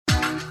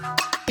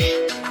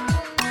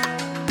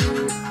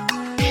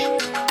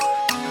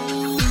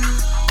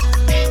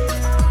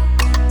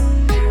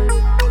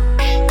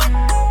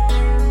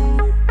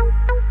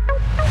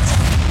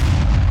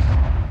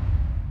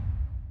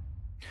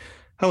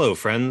Hello,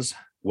 friends.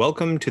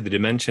 Welcome to the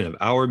dimension of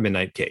Our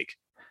Midnight Cake.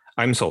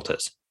 I'm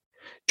Soltis.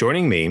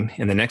 Joining me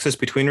in the nexus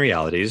between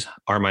realities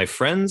are my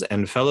friends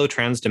and fellow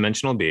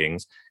transdimensional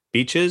beings,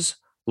 Beaches,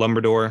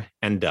 Lumberdor,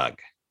 and Doug.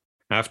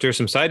 After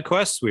some side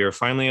quests, we are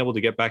finally able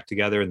to get back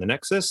together in the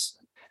nexus.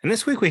 And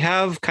this week we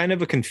have kind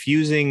of a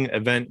confusing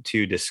event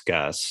to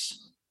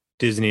discuss.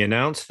 Disney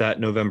announced that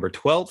November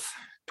 12th,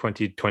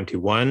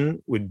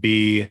 2021 would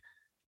be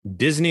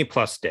Disney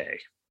Plus Day.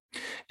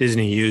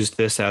 Disney used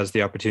this as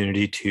the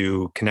opportunity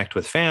to connect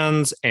with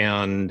fans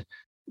and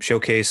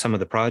showcase some of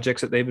the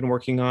projects that they've been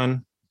working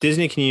on.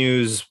 Disney can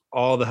use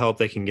all the help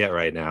they can get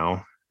right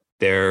now.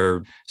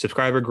 Their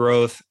subscriber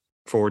growth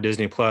for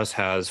Disney Plus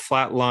has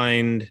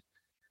flatlined.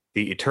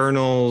 The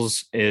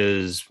Eternals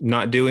is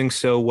not doing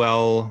so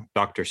well.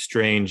 Doctor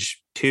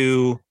Strange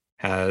 2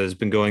 has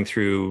been going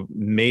through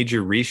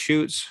major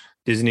reshoots.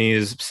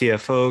 Disney's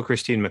CFO,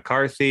 Christine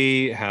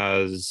McCarthy,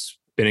 has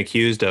been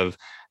accused of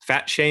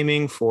fat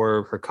shaming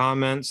for her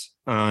comments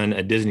on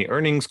a Disney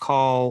earnings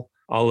call.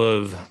 All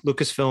of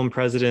Lucasfilm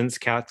presidents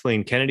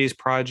Kathleen Kennedy's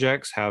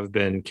projects have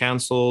been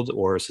canceled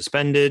or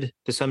suspended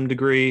to some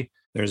degree.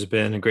 There's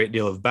been a great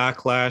deal of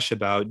backlash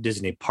about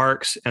Disney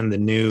parks and the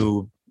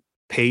new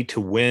pay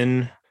to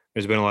win.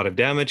 There's been a lot of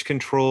damage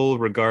control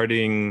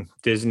regarding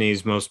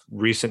Disney's most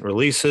recent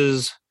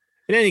releases.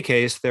 In any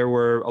case, there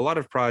were a lot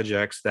of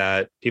projects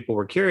that people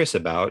were curious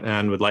about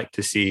and would like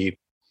to see,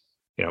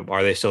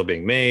 are they still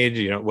being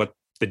made? What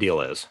the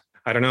deal is.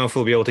 I don't know if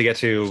we'll be able to get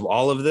to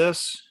all of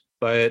this,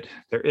 but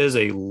there is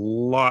a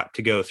lot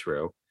to go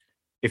through.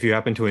 If you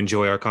happen to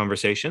enjoy our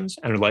conversations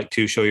and would like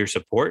to show your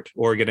support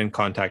or get in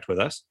contact with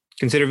us,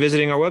 consider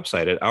visiting our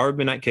website at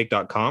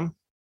ourmidnightcake.com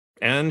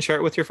and share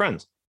it with your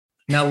friends.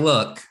 Now,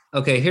 look,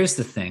 okay, here's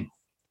the thing.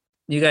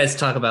 You guys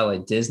talk about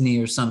like Disney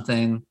or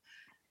something.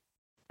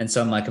 And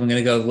so I'm going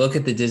to go look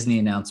at the Disney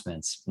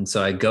announcements. And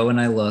so I go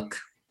and I look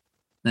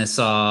and I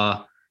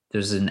saw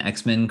there's an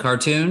X-Men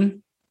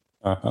cartoon.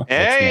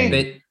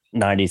 Hey,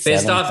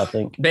 97, I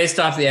think. Based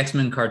off the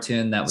X-Men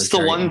cartoon, that was the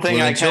one thing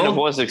I kind of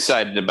was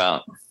excited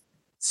about.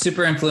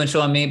 Super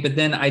influential on me, but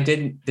then I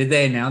didn't. Did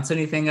they announce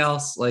anything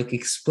else? Like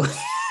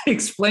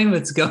explain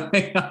what's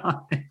going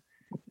on.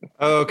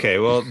 Okay,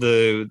 well,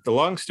 the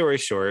long story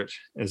short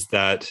is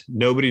that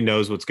nobody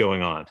knows what's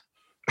going on.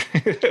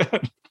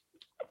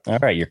 All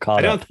right, you're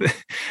caught up.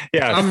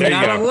 I'm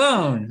not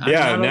alone.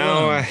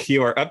 Now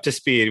you are up to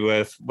speed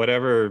with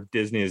whatever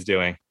Disney is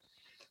doing.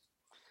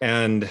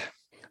 And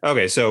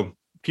okay, so a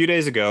few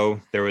days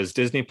ago, there was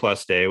Disney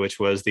Plus Day, which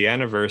was the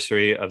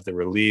anniversary of the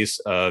release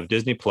of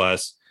Disney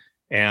Plus.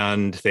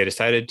 And they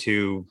decided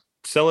to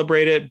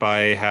celebrate it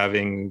by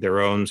having their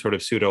own sort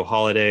of pseudo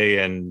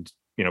holiday and,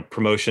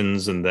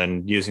 promotions, and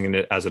then using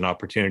it as an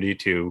opportunity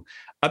to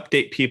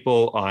update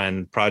people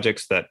on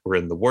projects that were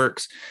in the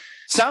works.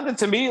 Sounded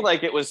to me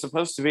like it was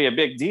supposed to be a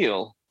big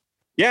deal.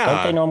 Yeah.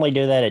 Don't they normally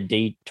do that at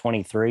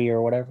D23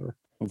 or whatever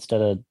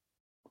instead of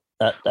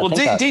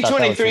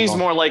D23 is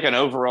more like an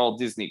overall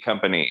Disney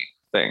company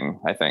thing,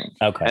 I think.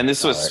 Okay. And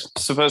this was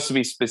supposed to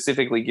be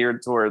specifically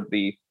geared toward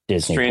the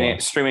Disney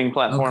streaming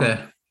platform.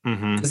 Okay.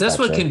 Because that's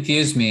what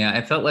confused me.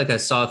 I felt like I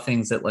saw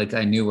things that like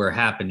I knew were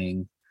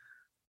happening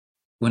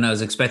when I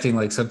was expecting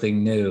like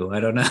something new. I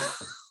don't know.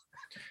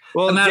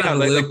 Well,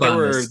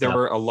 there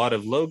were a lot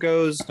of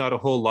logos, not a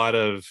whole lot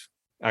of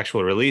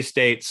actual release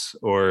dates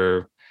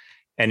or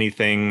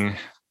anything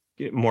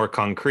more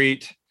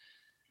concrete.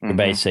 The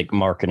basic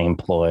marketing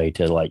ploy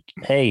to like,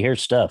 hey,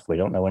 here's stuff. We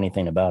don't know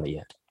anything about it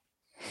yet.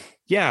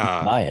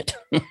 Yeah. Buy it.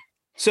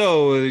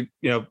 So,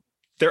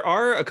 there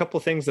are a couple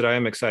things that I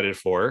am excited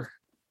for,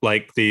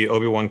 like the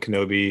Obi-Wan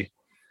Kenobi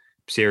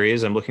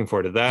series. I'm looking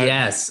forward to that.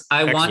 Yes,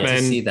 I want to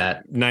see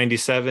that.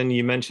 97,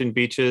 you mentioned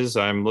Beaches.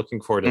 I'm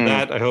looking forward to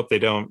that. I hope they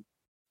don't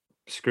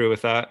screw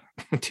with that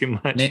too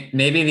much.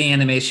 Maybe the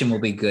animation will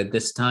be good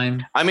this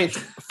time. I mean,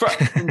 for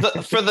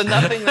the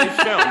nothing they've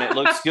shown, it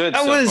looks good.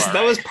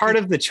 That was part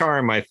of the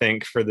charm, I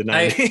think, for the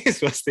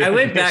 90s. I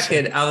went back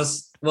and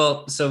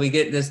so we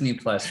get Disney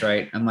Plus,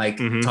 right? I'm like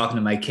talking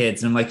to my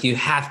kids and I'm like, you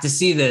have to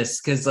see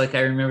this because like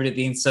I remembered it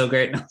being so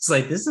great. And I was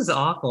like, this is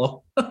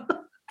awful.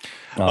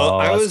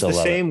 I was the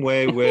same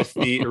way with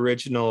the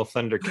original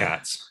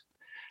Thundercats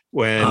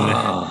when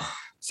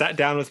sat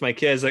down with my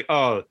kids like,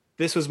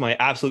 this was my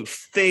absolute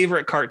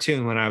favorite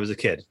cartoon when I was a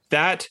kid.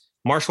 That,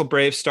 Marshall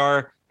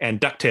Bravestar, and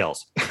DuckTales.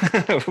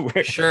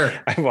 Sure.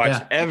 I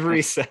watched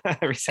every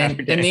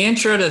Saturday. And the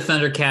intro to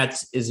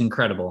Thundercats is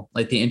incredible.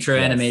 Like the intro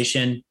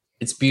animation,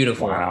 it's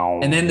beautiful. Wow.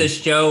 And then the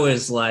show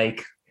is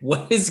like,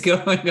 what is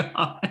going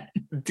on?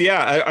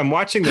 Yeah, I'm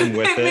watching them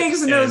with it. It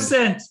makes no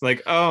sense.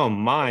 Like, oh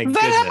my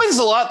goodness. That happens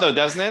a lot though,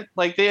 doesn't it?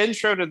 Like the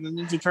intro to the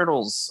Ninja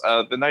Turtles,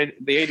 the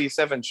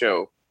 87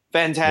 show,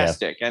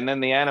 fantastic. Yeah. And then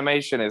the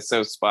animation is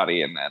so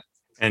spotty in that.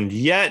 And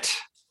yet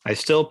I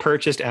still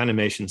purchased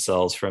animation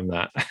cells from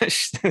that.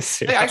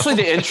 Actually,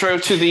 the intro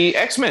to the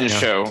X-Men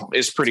show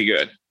is pretty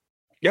good.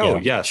 Oh,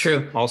 yes.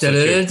 True. Also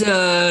Yeah.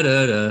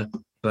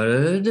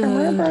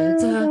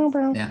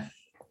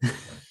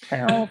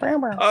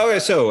 Okay,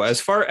 so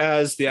as far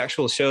as the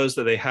actual shows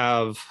that they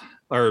have,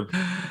 or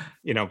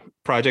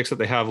projects that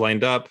they have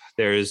lined up,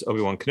 there's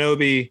Obi-Wan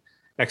Kenobi,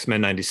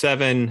 X-Men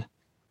 97,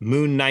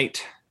 Moon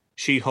Knight,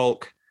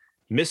 She-Hulk,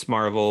 Miss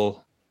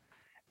Marvel,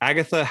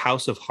 Agatha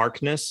House of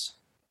Harkness,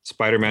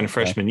 Spider-Man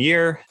Freshman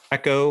Year,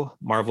 Echo,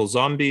 Marvel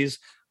Zombies,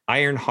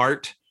 Iron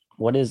Heart.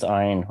 What is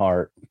Iron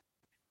Heart?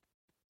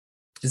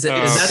 Is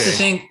that the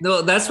thing?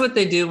 No, that's what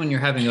they do when you're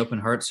having open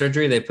heart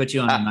surgery. They put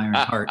you on an iron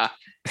heart.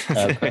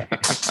 Okay.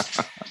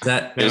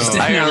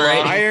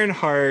 Iron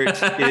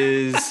Heart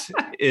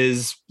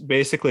is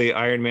basically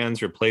Iron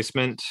Man's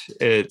replacement.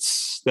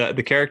 It's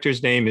the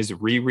character's name is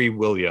Riri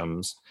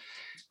Williams,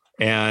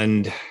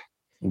 and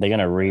they're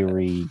gonna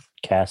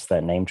recast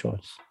that name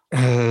choice.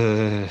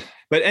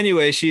 But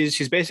anyway,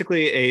 she's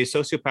basically a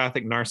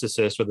sociopathic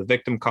narcissist with a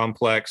victim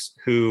complex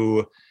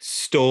who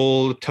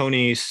stole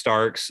Tony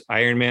Stark's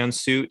Iron Man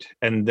suit,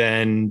 and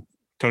then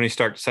Tony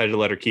Stark decided to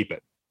let her keep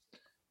it.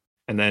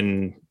 And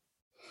then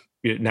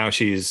now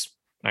she's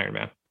Iron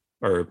Man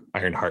or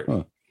Iron Heart.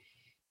 Huh.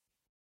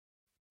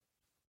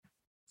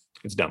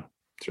 It's dumb.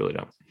 It's really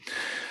dumb.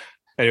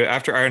 Anyway,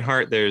 after Iron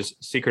Heart, there's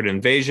Secret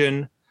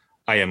Invasion,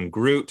 I Am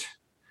Groot,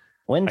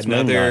 When's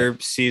another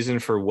season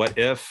for What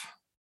If,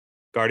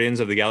 Guardians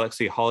of the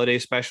Galaxy Holiday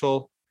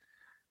Special,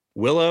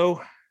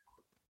 Willow,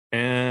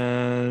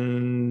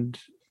 and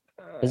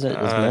is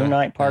Moon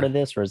Knight part of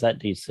this, or is that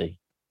DC?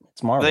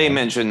 It's Marvel. They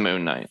mentioned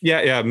Moon Knight.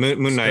 Yeah.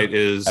 Moon Knight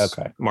is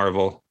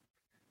Marvel.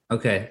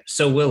 Okay,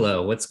 so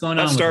Willow, what's going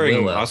on? Starring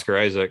with Willow? Oscar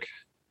Isaac.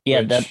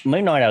 Yeah, that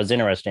Moon Knight I was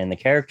interested in. The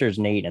character's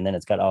neat, and then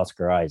it's got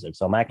Oscar Isaac,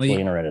 so I'm actually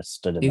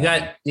interested in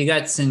that. You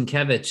got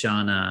Sienkiewicz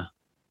on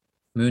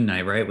Moon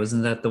Knight, right?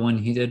 Wasn't that the one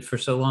he did for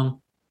so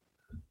long?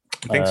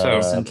 I think so.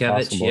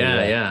 Sienkiewicz,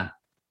 yeah.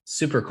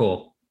 Super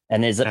cool.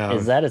 And is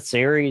that a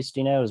series? Do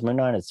you know? Is Moon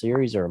Knight a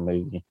series or a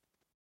movie?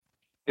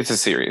 It's a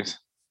series.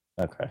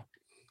 Okay.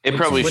 It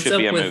probably should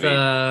be a movie.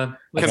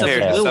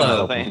 Compared to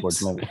some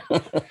things.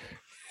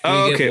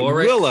 Okay,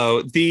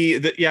 Willow. The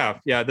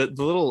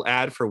little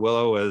ad for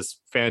Willow was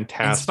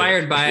fantastic.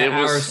 Inspired by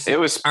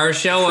our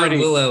show on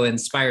Willow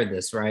inspired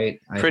this, right?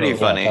 Pretty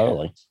funny. Yeah,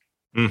 totally.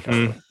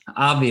 Mm-hmm.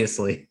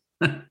 Obviously.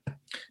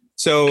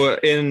 So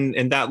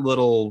in that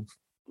little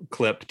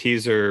clip,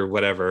 teaser,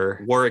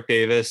 whatever, Warwick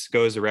Davis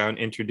goes around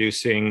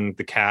introducing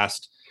the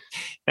cast,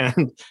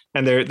 and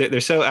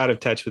they're so out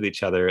of touch with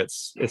each other.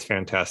 It's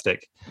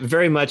fantastic.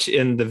 Very much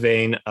in the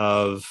vein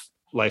of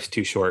Life's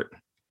Too Short.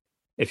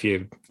 If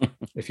you've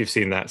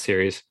seen that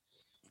series.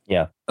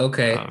 Yeah.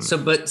 Okay. But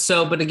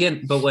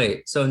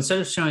wait. So instead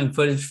of showing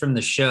footage from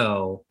the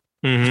show,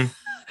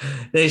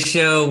 they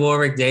show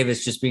Warwick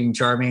Davis just being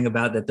charming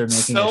about that they're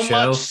making a show.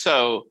 So much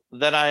so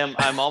that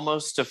I'm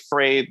almost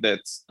afraid that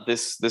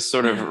this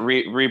sort of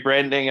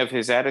rebranding of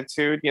his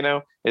attitude,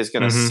 is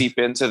going to seep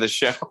into the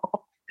show.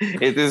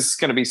 It is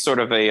going to be sort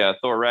of a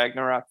Thor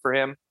Ragnarok for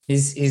him.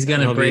 He's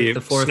going to break the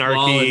fourth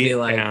wall and be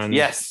like,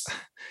 yes.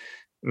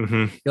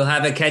 Mm-hmm. You'll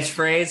have a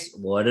catchphrase,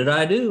 "What did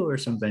I do?" or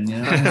something,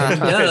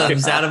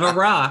 Doves out of a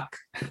rock.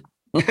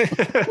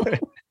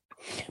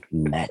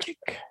 Magic.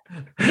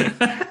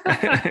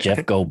 Jeff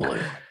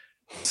Goldblum.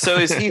 So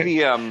is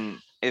he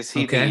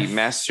the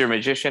master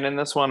magician in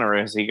this one, or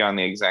has he gone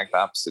the exact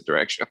opposite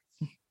direction?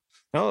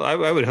 No,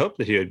 I would hope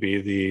that he would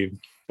be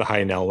the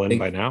high Nelwyn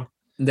by now.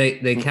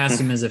 They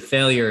cast him as a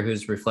failure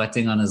who's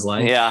reflecting on his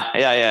life.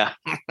 Yeah.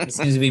 It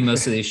seems to be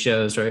most of these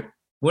shows, right?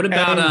 What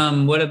about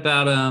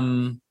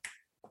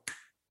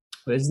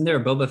isn't there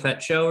a Boba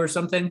Fett show or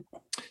something?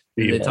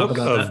 The Book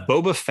of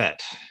Boba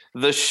Fett.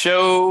 The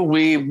show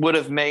we would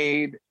have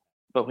made,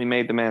 but we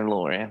made The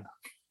Mandalorian.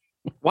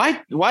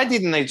 Why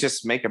didn't they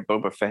just make a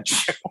Boba Fett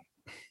show?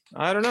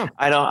 I don't know.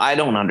 I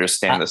don't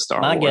understand the Star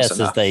Wars. My guess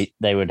enough. is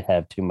they would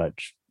have too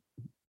much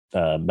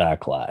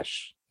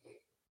backlash.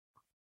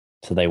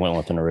 So they went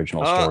with an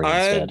original story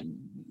instead.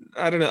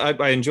 I don't know.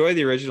 I enjoy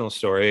the original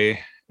story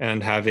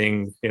and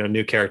having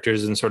new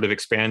characters and sort of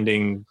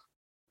expanding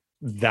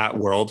that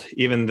world,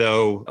 even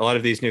though a lot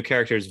of these new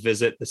characters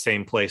visit the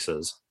same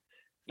places.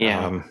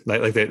 Yeah.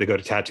 Like they go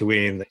to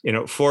Tatooine,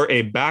 for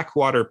a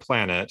backwater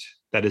planet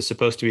that is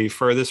supposed to be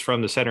furthest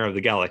from the center of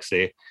the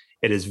galaxy.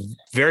 It is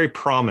very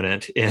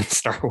prominent in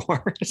Star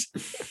Wars.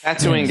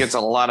 Tatooine gets a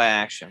lot of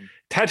action.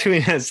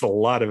 Tatooine has a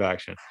lot of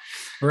action.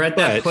 We're at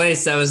that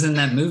place that was in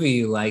that movie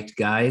you liked,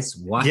 guys.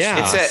 Watch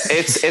it.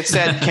 It's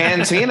that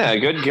cantina.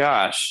 Good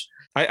gosh.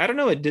 I don't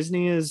know what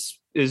Disney is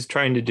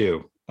trying to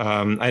do.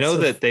 I know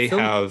that they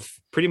have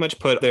pretty much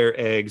put their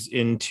eggs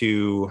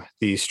into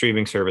the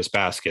streaming service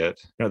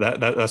basket.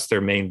 That's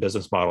their main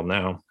business model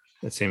now,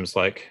 it seems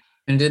like.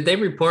 And did they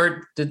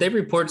report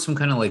some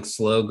kind of like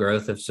slow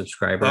growth of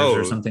subscribers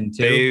or something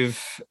too?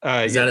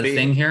 Is that a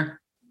thing here?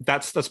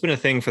 That's been a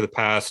thing for the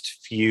past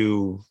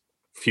few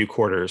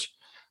quarters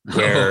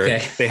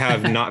where they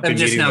have not been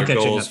meeting their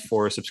goals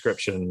for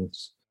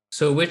subscriptions.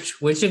 So which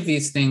of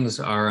these things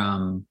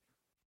are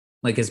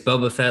like is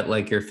Boba Fett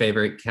like your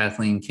favorite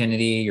Kathleen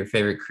Kennedy, your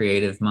favorite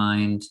creative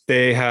mind?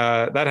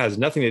 That has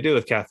nothing to do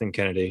with Kathleen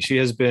Kennedy. She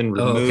has been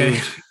Oh, removed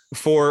okay.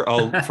 for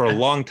a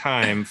long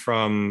time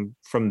from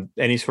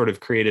any sort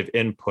of creative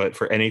input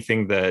for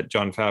anything that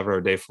Jon Favreau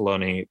or Dave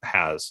Filoni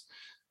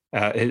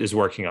is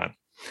working on.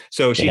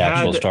 So she The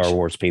actual had Star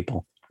Wars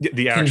people.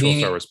 the actual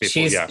Star Wars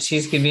people.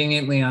 She's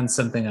conveniently on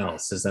something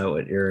else. Is that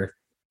what you're?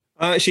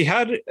 She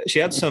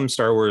had some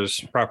Star Wars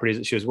properties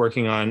that she was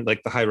working on,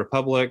 like the High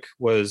Republic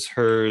was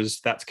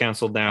hers. That's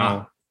canceled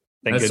now.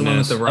 Thank That's goodness. the one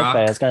with the Rock.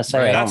 Okay, I was gonna say,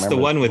 right? I don't That's the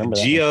one with remember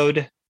that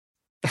Geode.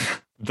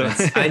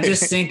 I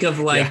just think of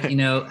like,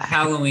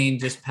 Halloween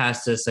just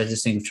passed us. I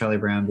just think of Charlie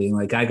Brown being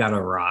like, I got a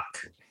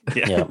rock.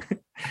 Yeah.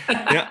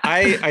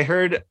 I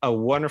heard a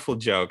wonderful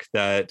joke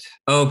that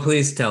Oh,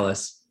 please tell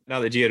us.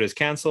 now that Geode is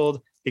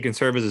canceled, he can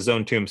serve as his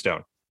own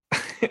tombstone.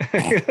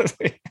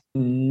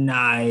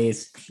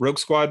 Nice. Rogue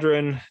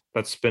Squadron,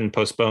 that's been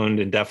postponed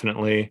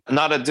indefinitely.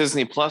 Not a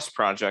Disney Plus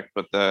project,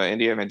 but the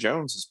Indiana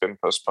Jones has been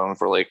postponed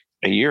for like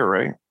a year,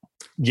 right?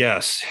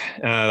 Yes,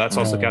 that's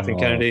also Kathleen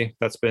Kennedy.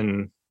 That's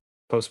been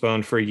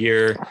postponed for a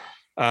year.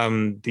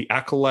 The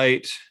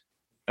Acolyte,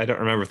 I don't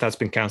remember if that's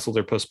been canceled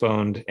or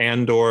postponed.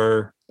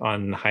 Andor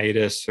on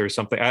hiatus or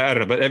something. I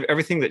don't know, but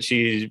everything that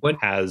she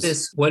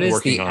has. What is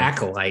working the on.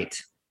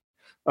 Acolyte?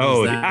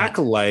 Oh, the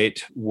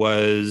Acolyte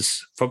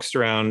was focused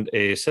around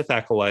a Sith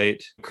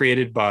acolyte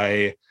created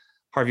by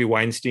Harvey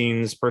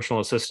Weinstein's personal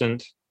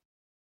assistant.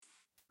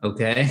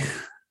 Okay.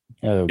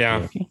 Oh, Yeah.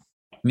 okay.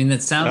 I mean,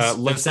 that sounds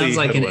Leslie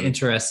like Hoodwin.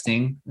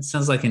 it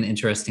sounds like an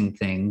interesting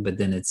thing, but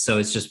then it's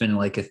just been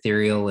like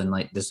ethereal and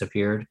like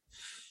disappeared.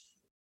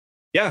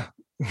 Yeah.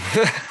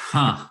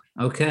 Huh.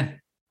 Okay.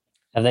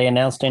 Have they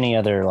announced any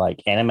other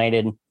like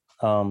animated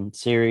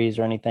series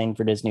or anything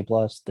for Disney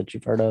Plus that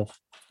you've heard of?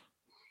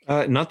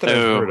 Not that I've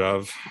heard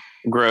of.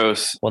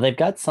 Gross. Well, they've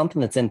got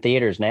something that's in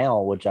theaters now,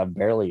 which I've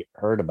barely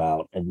heard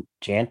about,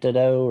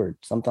 Enchantido or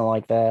something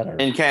like that, or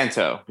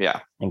Encanto,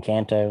 yeah.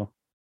 Encanto.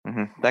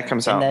 That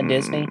comes Isn't out that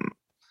Disney?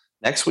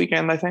 Next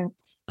weekend, I think.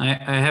 I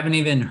haven't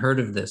even heard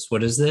of this.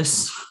 What is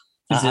this?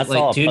 Is I it like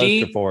saw a 2D?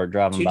 poster for it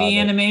driving by 2D the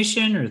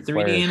animation or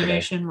square 3D today.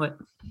 animation? What?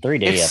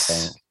 3D, I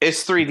think.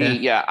 It's 3D, Okay.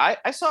 yeah.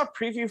 I saw a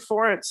preview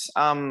for it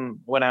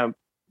when I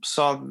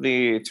saw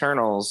the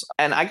Eternals,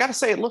 and I gotta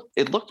say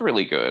it looked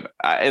really good.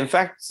 In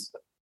fact,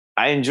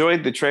 I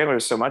enjoyed the trailer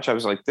so much. I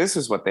was like, this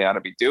is what they ought to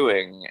be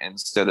doing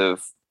instead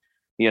of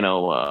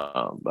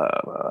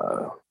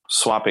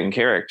swapping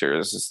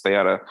characters. They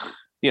ought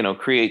to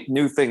create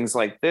new things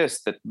like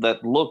this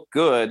that look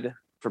good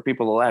for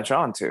people to latch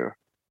on to.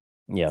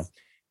 Yeah.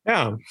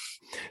 Yeah.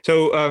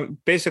 So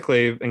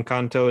basically,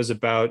 Encanto is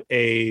about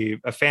a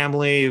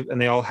family,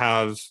 and they all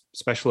have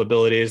special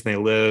abilities, and they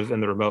live in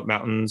the remote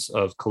mountains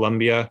of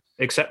Colombia,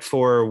 except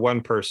for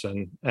one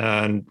person.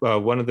 And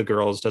one of the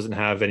girls doesn't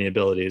have any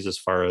abilities as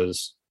far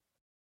as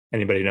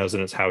anybody knows,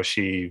 and it's how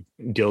she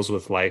deals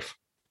with life,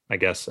 I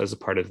guess, as a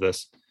part of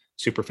this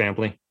super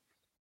family.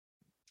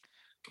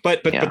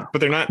 But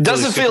they're not.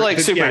 Doesn't feel like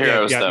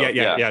superheroes, though.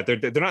 Yeah.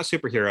 They're not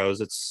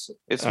superheroes.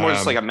 It's more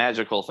just like a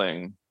magical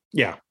thing.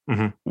 Yeah.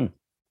 Mm-hmm.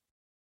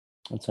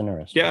 That's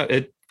interesting.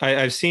 Yeah,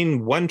 I've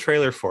seen one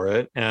trailer for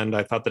it, and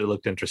I thought that it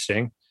looked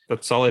interesting.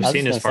 That's all I've I was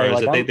seen as gonna far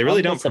say, as like, it. They really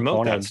I'm don't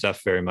promote that disappointed.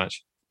 stuff very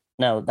much.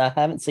 No, I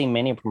haven't seen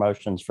many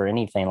promotions for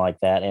anything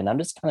like that, and I'm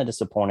just kind of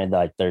disappointed that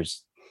like,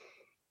 there's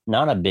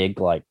not a big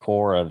like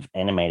core of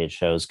animated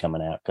shows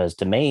coming out. Because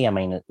to me, I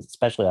mean,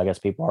 especially I guess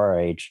people our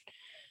age,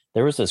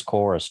 there was this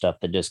core of stuff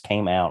that just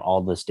came out,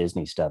 all this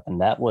Disney stuff,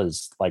 and that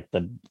was like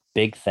the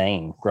big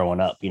thing growing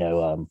up.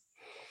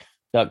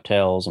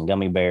 DuckTales and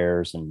Gummy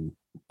Bears and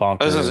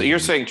Bonkers. You're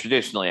saying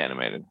traditionally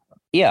animated.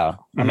 Yeah,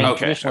 I mean, Okay,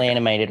 traditionally okay.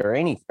 animated or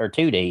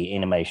 2D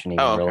animation,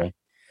 even Oh, okay. really.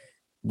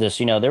 This,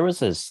 there was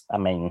this. I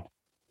mean,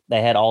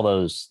 they had all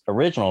those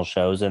original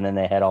shows, and then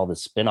they had all the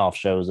spin-off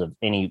shows of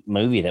any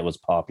movie that was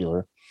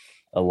popular,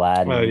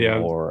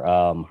 Aladdin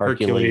or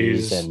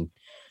Hercules and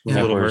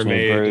Little Emperor's New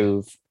Mermaid.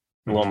 Groove,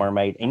 Little Mhm.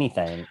 Mermaid,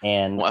 anything.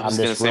 And Well, I was I'm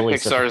going to just say really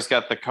Pixar's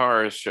got the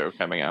Cars show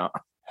coming out.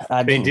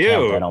 I They didn't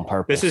count do. that on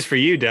purpose. This is for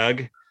you,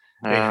 Doug.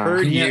 They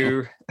heard You know-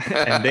 you,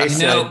 and they You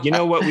said, know- "You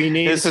know what we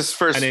need? This is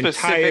for an entire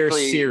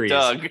specifically series."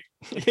 Doug.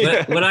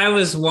 What I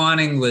was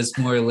wanting was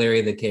more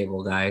Larry the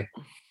Cable Guy.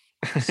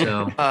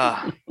 So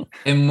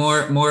and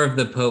more of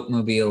the Pope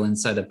Mobile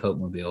inside a Pope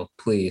Mobile,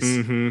 please.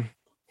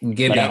 Mm-hmm.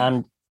 Give But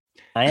me.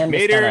 I am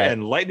just Mater kinda-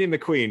 and Lightning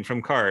McQueen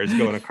from Cars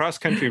go on a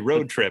cross-country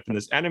road trip in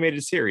this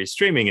animated series,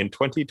 streaming in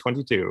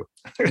 2022.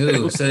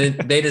 Ooh, so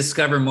they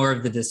discover more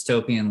of the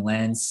dystopian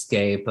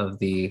landscape of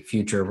the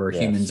future where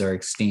Yes. humans are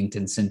extinct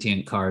and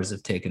sentient cars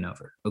have taken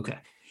over. Okay.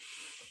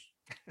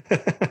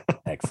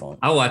 excellent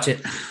I'll watch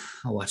it.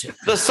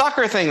 The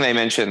soccer thing they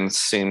mentioned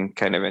seemed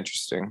kind of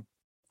interesting.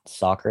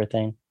 soccer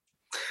thing.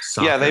 Yeah,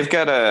 Soccer. they've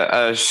got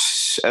a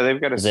Is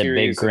it Big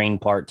series Green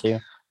Part 2?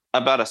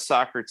 about a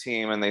soccer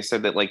team, and they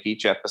said that like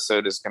each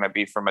episode is going to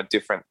be from a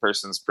different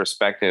person's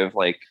perspective.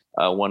 Like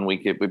 1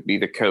 week it would be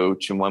the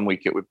coach, and 1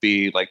 week it would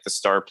be like the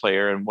star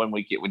player, and 1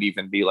 week it would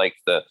even be like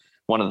the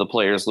one of the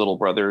players' little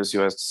brothers who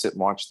has to sit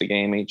and watch the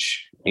game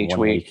each One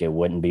week. It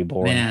wouldn't be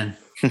boring. Man,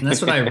 that's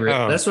what I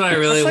that's what I It's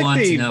really like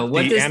want to know.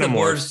 What does the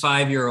bored Animorphs.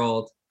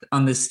 5-year-old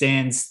on the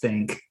stands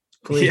think?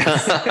 Please, Oh,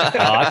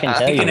 I can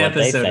tell make you an what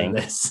they episode of think.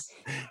 this.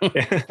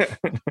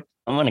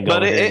 I'm going to go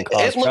But over here and it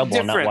cause looked trouble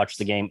and not different. watch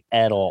the game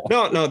at all.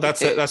 No, that's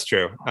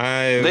true.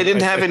 They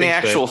didn't have any think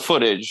that- actual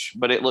footage,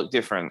 but it looked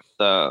different.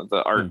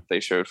 The art they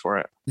showed for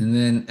it. And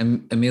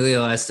then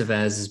Emilio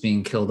Estevez is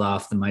being killed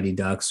off the Mighty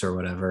Ducks or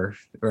whatever,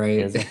 right?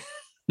 Is it?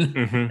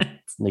 Mhm.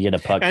 They get a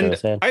puck to And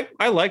his head.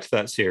 I liked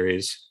that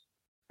series,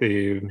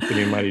 the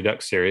new Mighty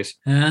Ducks series.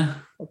 Yeah.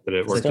 That it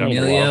It's worked like, out. need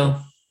to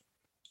Emilio,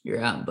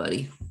 you're out,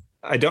 buddy.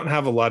 I don't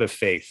have a lot of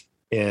faith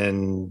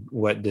in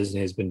what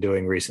Disney has been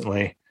doing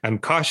recently. I'm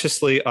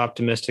cautiously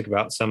optimistic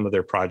about some of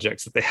their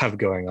projects that they have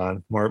going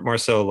on. More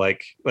so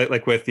like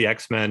with the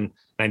X-Men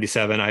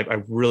 97. I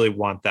really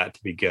want that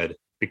to be good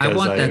because I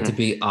want that to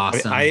be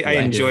awesome. I do.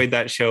 enjoyed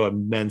that show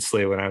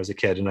immensely when I was a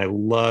kid, and I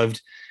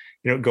loved,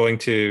 going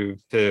to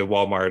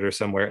Walmart or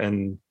somewhere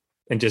and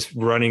just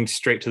running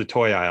straight to the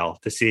toy aisle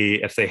to see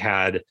if they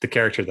had the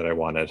character that I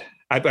wanted.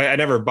 I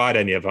never bought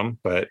any of them,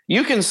 but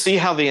You can see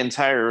how the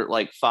entire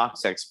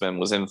Fox X-Men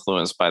was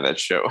influenced by that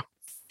show.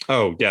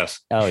 oh yes,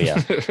 Oh,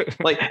 yeah.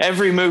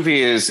 Every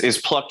movie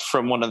is plucked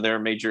from one of their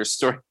major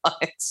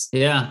storylines.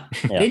 Yeah.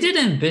 Yeah. They did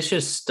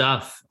ambitious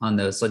stuff on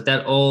those. Like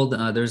that old,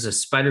 there's a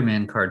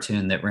Spider-Man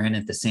cartoon that ran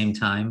at the same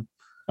time.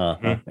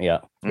 Yeah.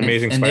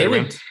 Amazing And they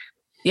Spider-Man. would,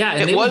 yeah.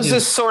 And It they would was do-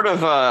 this sort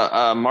of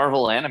a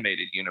Marvel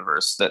animated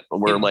universe that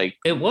were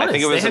It was. I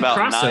think it was they had about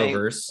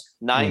crossovers.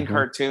 nine Mhm.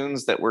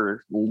 cartoons that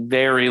were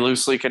very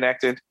loosely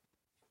connected.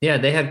 Yeah,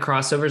 they had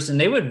crossovers and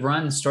they would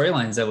run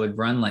storylines that would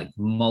run like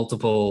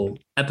multiple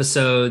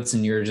episodes,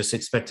 and you're just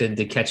expected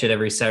to catch it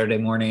every Saturday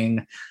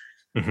morning.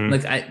 Mhm.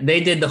 Like they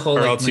did the whole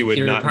Or like else you when would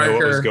Peter not know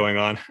what was Parker going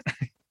on.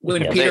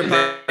 when Yeah. Peter They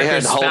Parker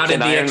had Hulk spouted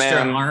and the Iron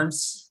extra Man.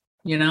 arms,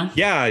 you know?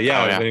 Yeah. Oh,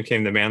 yeah. Then it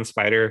came the Man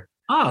Spider.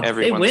 Oh,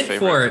 Everyone's they went favorite.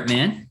 for it,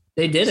 man.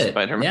 They did it.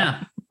 Spider-Man.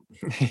 Yeah.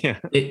 Yeah.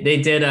 They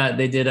did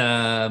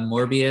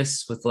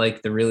Morbius with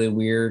like the really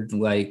weird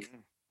like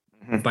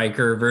Mhm.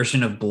 biker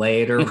version of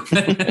Blade or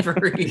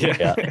whatever. he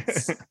Yeah.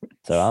 was.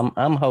 So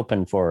I'm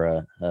hoping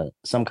for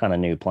some kind of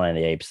new Planet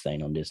of the Apes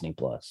thing on Disney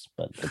Plus,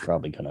 but they're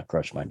probably gonna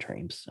crush my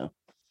dreams. So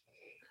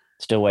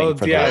still waiting Oh,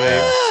 for yeah,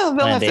 that.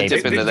 They'll have to Planet dip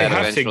Apes. into They that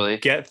have eventually.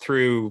 to get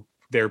through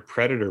their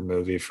Predator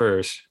movie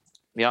first.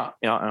 Yeah.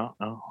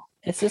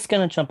 It's just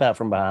gonna jump out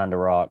from behind a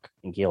rock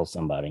and kill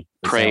somebody.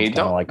 It Prey. sounds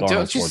kinda like Arnold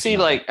Don't you see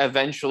Schwarzenegger.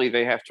 eventually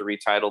they have to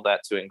retitle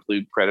that to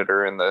include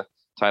Predator in the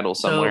title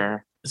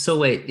somewhere? So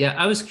wait, yeah,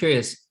 I was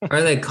curious.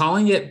 Are they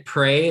calling it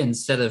Prey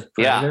instead of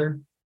Yeah. Predator?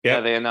 Yeah,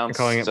 Yep. they announced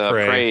calling it Prey,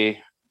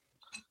 Prey.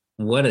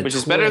 What a which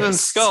is better than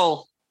twist.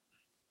 Skull.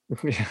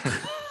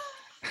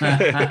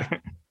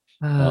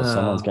 Well,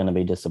 someone's Oh. gonna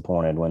be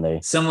disappointed when they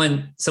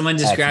Someone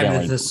just grabbed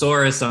Accidentally. the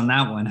thesaurus on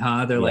that one,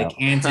 huh? They're like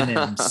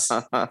antonyms.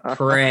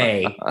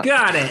 Prey.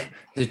 Got it.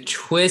 The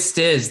twist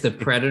is the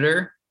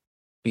predator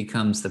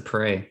becomes the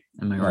prey.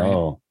 Am I right?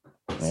 oh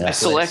I yeah.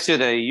 selected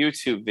a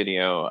YouTube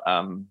video,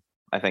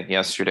 I think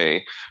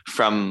yesterday,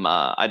 from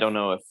I don't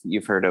know if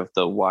you've heard of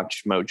the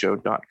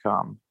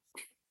WatchMojo.com.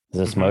 Is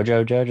this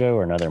Mojo Jojo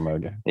or another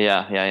Mojo?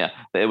 Yeah.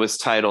 It was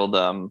titled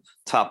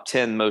Top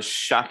 10 Most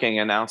Shocking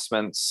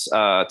Announcements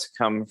to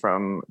Come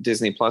from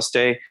Disney Plus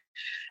Day.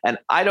 And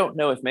I don't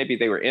know if maybe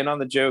they were in on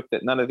the joke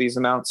that none of these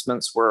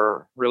announcements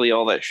were really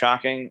all that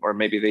shocking, or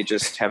maybe they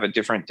just have a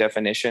different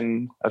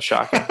definition of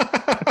shocking.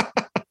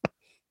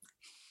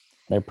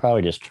 They're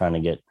probably just trying to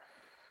get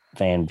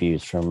fan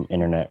views from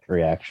internet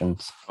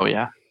reactions. Oh,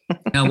 yeah.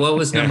 Now, what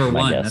was number My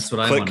one? guess. That's what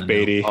I want to know.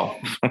 Clickbaity.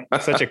 Oh.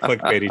 Such a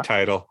clickbaity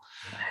title.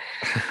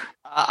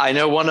 I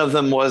know one of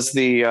them was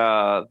the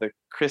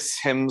Chris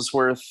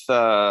Hemsworth,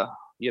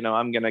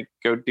 I'm going to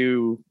go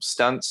do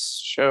stunts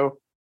show.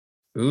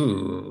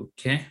 Ooh,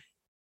 okay. Didn't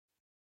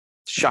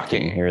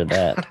Shocking. hear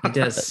that. He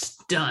does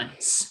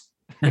stunts.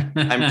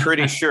 I'm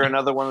pretty sure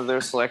another one of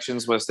their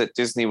selections was that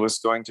Disney was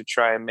going to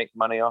try and make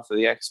money off of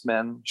the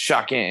X-Men.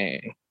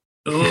 Shocking.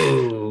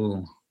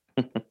 Ooh.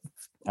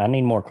 I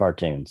need more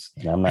cartoons.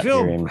 And I'm not I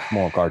feel- hearing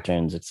more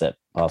cartoons except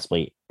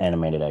possibly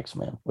animated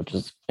X-Men, which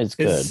is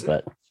good, Is-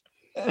 but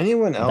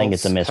Anyone else I think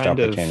it's a missed kind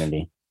of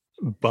opportunity.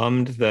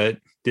 bummed that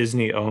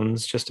Disney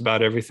owns just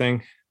about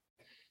everything?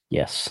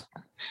 Yes.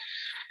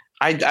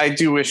 I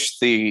do wish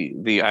the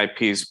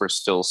IPs were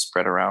still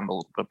spread around a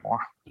little bit more.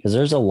 Because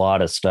there's a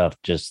lot of stuff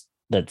just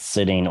that's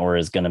sitting or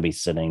is going to be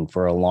sitting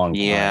for a long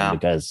time Yeah.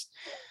 because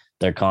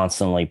they're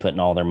constantly putting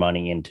all their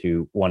money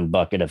into one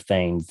bucket of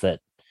things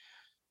that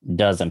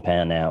doesn't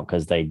pan out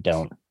because they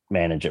don't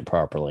manage it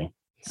properly.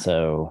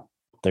 So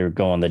they're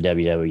going the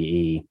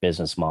WWE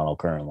business model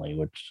currently,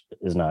 which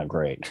is not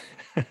great.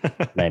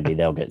 Maybe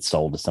they'll get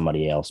sold to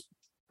somebody else,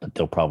 but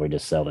they'll probably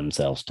just sell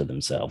themselves to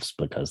themselves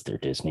because they're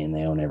Disney and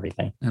they own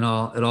everything. It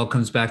all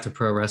comes back to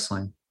pro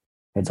wrestling.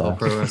 It's all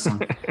pro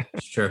wrestling.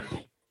 It's true.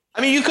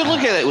 I mean, you could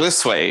look at it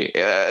this way.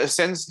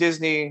 Since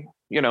Disney,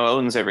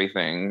 owns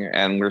everything,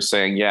 and we're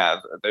saying, yeah,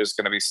 there's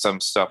going to be some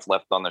stuff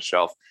left on the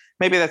shelf.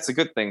 Maybe that's a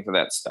good thing for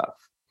that stuff.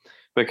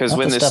 because Not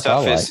when the this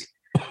stuff I stuff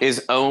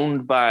is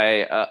owned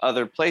by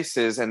other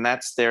places, and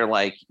that's their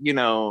like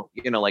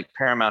like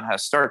Paramount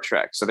has Star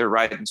Trek, so they're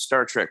riding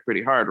Star Trek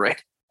pretty hard,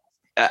 right?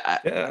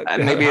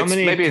 Maybe how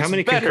many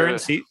better.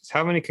 concurrent seats?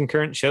 How many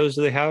concurrent shows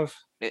do they have?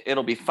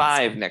 It'll be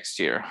 5 next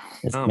year.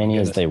 As Oh, many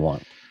my as they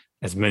want.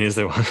 As many as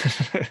they want.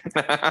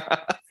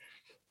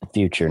 The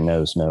future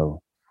knows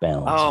no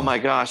bounds. Oh my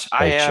gosh,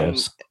 I Great am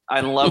shows.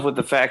 in love with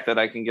the fact that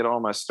I can get all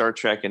my Star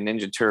Trek and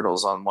Ninja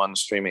Turtles on one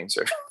streaming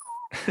service.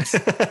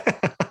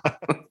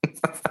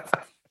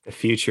 The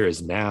future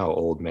is now,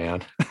 old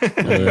man.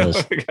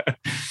 Yes.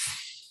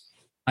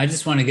 I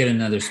just want to get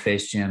another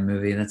Space Jam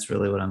movie. That's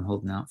really what I'm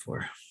holding out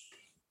for.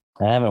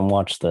 I haven't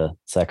watched the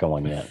second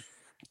one yet.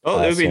 Well,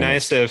 it would be I've seen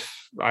nice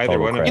if either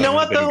Total one of crap. them You know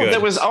what had been though? good. There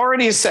was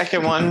already a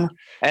second one,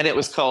 and it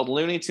was called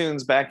Looney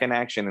Tunes Back in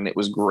Action, and it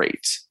was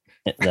great.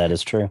 That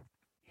is true.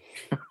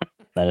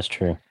 That is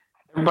true.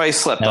 Everybody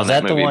slept Now, on is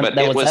that that the movie, one- but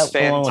that it was was that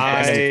the one with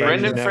fantastic. I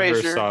Brendan never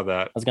Fraser, saw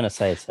that. I was gonna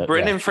say so.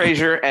 Brendan yeah.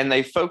 Fraser, and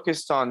they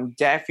focused on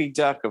Daffy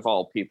Duck of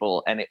all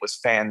people, and it was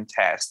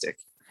fantastic.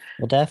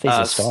 Well, Daffy's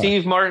a star.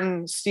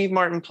 Steve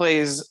Martin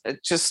plays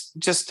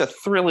just a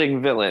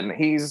thrilling villain.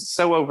 He's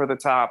so over the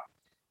top,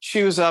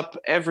 chews up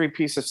every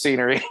piece of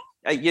scenery.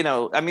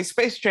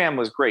 Space Jam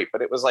was great,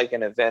 but it was like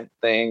an event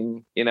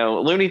thing.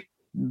 Looney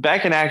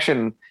Back in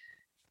Action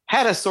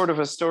had a sort of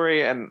a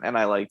story, and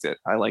I liked it.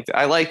 I liked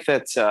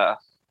that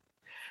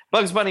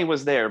Bugs Bunny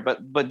was there,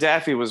 but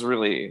Daffy was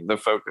really the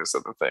focus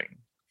of the thing.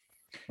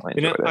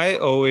 I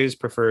always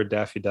preferred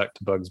Daffy Duck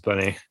to Bugs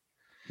Bunny.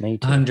 Me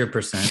too.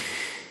 100%.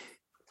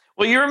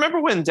 Well, you remember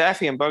when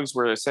Daffy and Bugs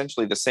were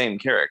essentially the same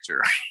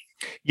character?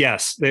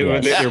 Yes,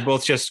 Yes. they were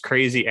both just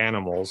crazy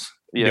animals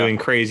Yeah. doing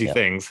crazy Yeah.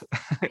 things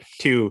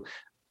to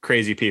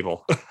crazy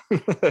people.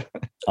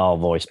 All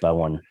voiced by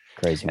one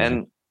crazy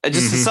man. And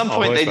just at some Mhm.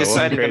 point, they Always by one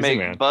decided to crazy make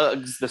man.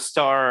 Bugs the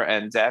star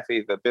and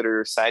Daffy the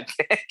bitter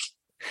sidekick.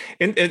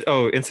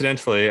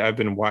 Incidentally, I've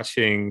been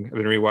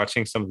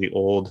rewatching some of the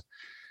old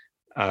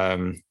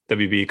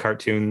WB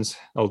cartoons,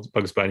 old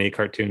Bugs Bunny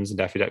cartoons and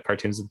Daffy Duck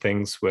cartoons and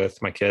things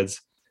with my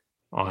kids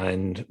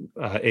on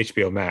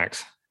HBO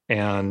Max,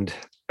 and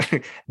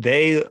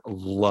they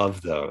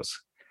love those.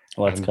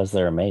 Well, that's because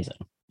they're amazing.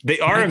 They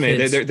are My amazing.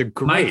 kids- They're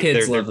great. my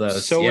kids they're love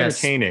those, So yes.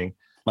 entertaining.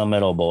 My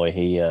middle boy,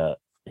 he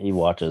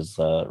watches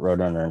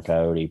Roadrunner and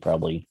Coyote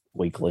probably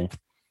weekly,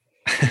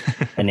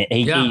 and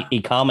he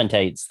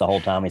commentates the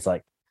whole time. He's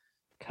like,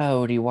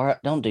 "Coyote, why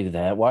don't do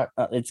that? Why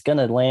it's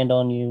gonna land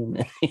on you?"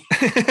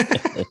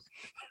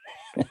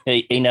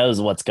 he knows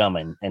what's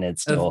coming, and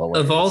it's still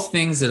Of all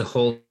things that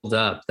hold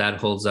up, that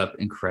holds up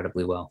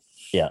incredibly well.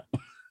 Yeah.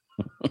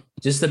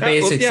 Just the Yeah, well,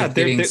 basics yeah, of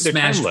they're- getting they're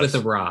smashed timeless.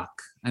 with a rock.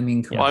 I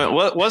mean, come Yeah. on.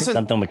 What wasn't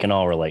something we can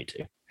all relate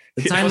to.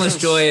 The It timeless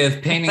wasn't- joy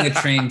of painting a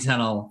train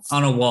tunnel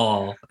on a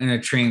wall and a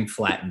train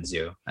flattens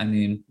you. I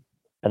mean,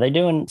 Are they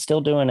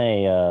still doing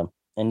a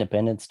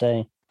Independence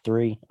Day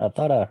 3? I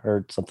thought I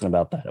heard something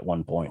about that at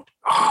one point.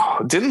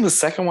 didn't the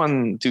second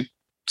one do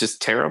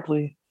just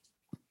terribly?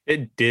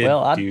 It did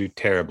Well, do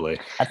terribly.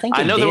 I think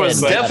I it know there did,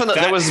 was but I- definitely-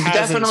 That there was hasn't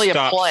definitely a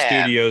stopped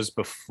plan. studios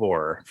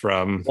before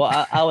from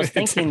Well, I was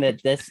thinking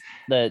that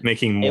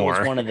making it more.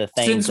 was one of the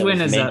things Since that when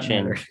was does that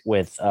mentioned matter?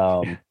 with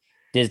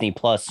Disney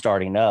Plus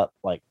starting up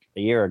like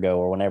a year ago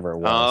or whenever it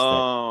was.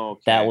 Oh,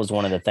 That was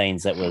one of the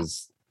things that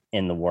was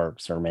in the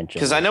works or mentioned.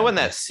 because or I know when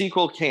something. that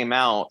sequel came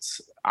out,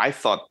 I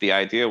thought the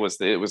idea was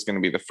that it was going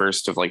to be the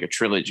first of like a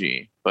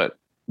trilogy, but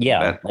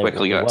that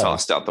quickly it got was.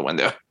 tossed out the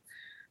window.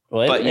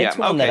 Well, but it's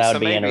yeah, one that okay, I so would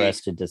be maybe-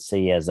 interested to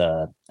see as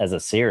a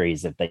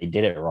series if they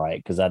did it right.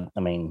 Because I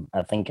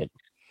think it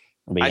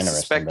would be I interesting.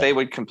 suspect but they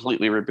would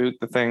completely reboot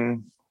the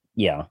thing.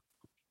 yeah,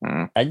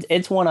 Hmm.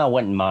 it's one I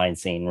wouldn't mind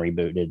seeing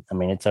rebooted. I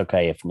mean, it's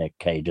okay if Nick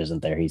Cage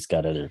isn't there; he's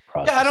got other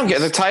projects. Yeah, I don't get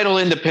the title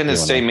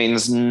Independence doing Day that.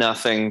 means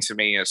nothing to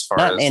me as far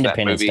Not as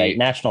Independence that Day, movie.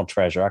 National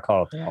Treasure. I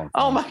call it the wrong.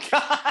 Oh thing. my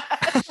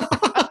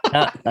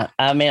god!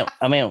 I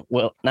meant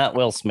not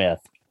Will Smith.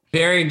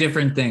 very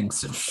different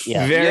things.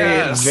 Yeah, Very,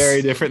 Yes.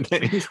 very different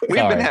things. We've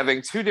Sorry. been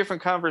having two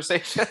different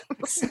conversations.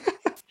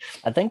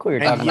 I think we were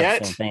And talking about yet-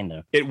 the same thing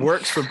though. It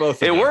works for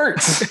both of It them.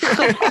 works.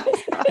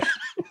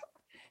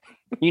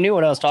 You knew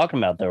what I was talking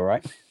about though,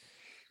 right?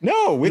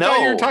 No, we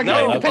thought you were talking No,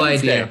 about No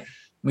Independence Day. idea.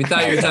 We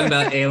thought you were talking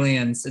about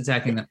aliens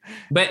attacking them,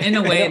 but in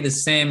a way, the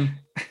same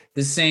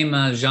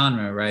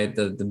genre, right?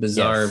 The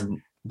bizarre Yes.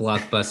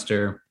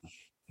 blockbuster.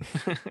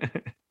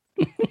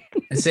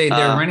 I say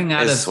they're running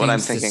out of is what I'm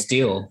things to thinking.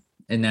 steal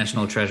in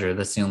National Treasure.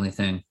 That's the only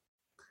thing.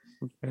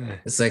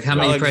 It's like how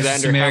many precious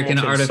Alexander American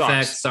Hamilton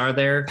artifacts sucks. are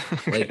there?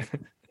 Like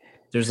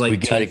there's like We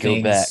gotta two go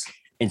things. back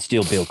and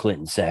steal Bill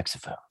Clinton's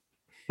saxophone.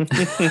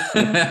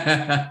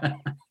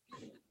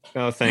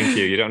 Oh, thank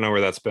you. You don't know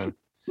where that's been.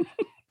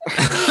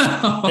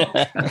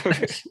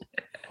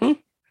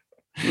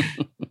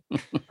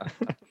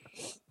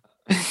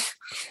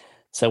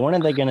 So when are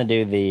they going to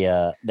do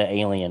the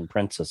Alien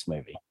Princess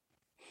movie?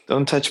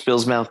 Don't touch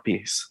Bill's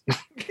mouthpiece.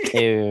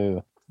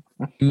 Ew.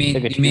 You mean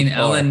Took it you mean too far.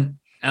 Ellen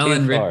Too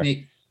far.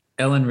 Ripley?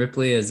 Ellen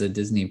Ripley as a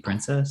Disney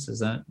princess? Is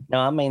that? No,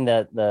 I mean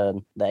the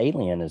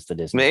alien is the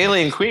Disney. The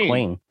alien princess,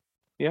 queen.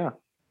 Yeah.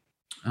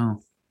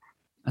 Oh,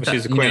 Well,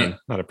 she's a queen,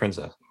 not a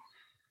princess.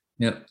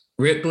 Yep.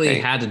 Ripley Hey.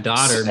 had a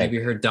daughter. Maybe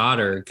her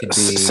daughter could be.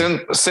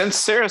 Since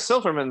Sarah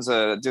Silverman's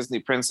a Disney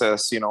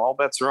princess, all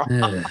bets are off.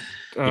 Ugh.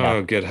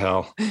 Oh, good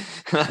hell.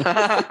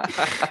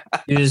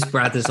 You just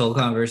brought this whole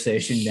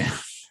conversation down.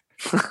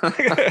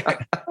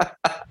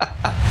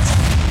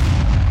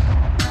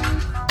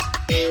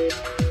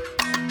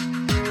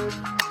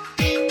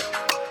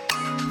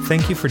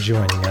 Thank you for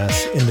joining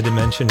us in the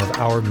dimension of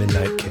Our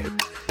Midnight Cape.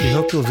 We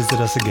hope you'll visit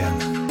us again.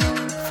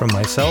 From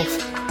myself,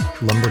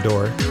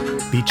 Lumberdor,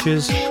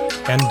 Beaches,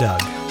 and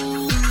Doug,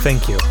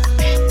 thank you,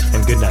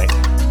 and good night.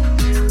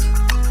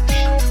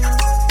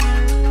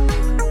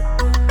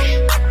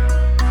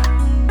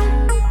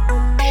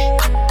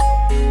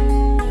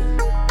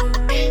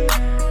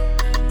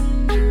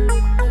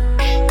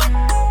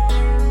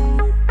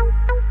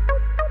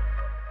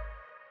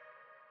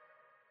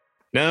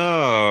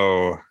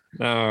 No.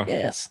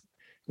 Yes.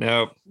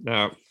 No.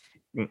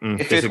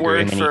 If it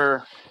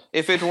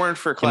weren't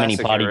for Too many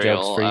classic potty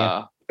Ariel, jokes for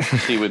you?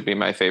 she would be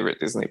my favorite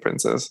Disney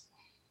princess.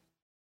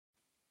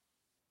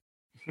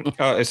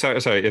 Oh, sorry.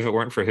 If it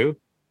weren't for who?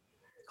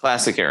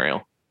 Classic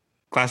Ariel.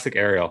 Classic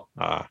Ariel.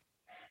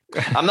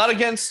 I'm not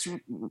against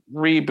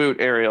reboot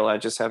Ariel. I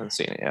just haven't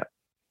seen it yet.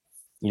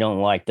 You don't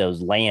like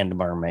those land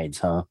mermaids,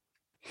 huh?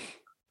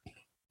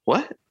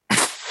 What?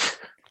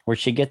 Where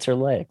she gets her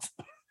legs.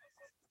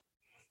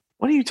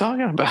 What are you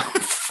talking about?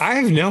 I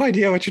have no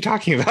idea what you're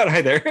talking about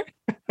either.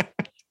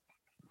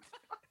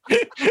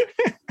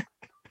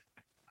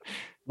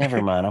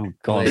 Never mind. I'm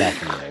going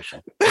back in the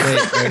ocean.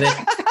 Wait, are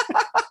they?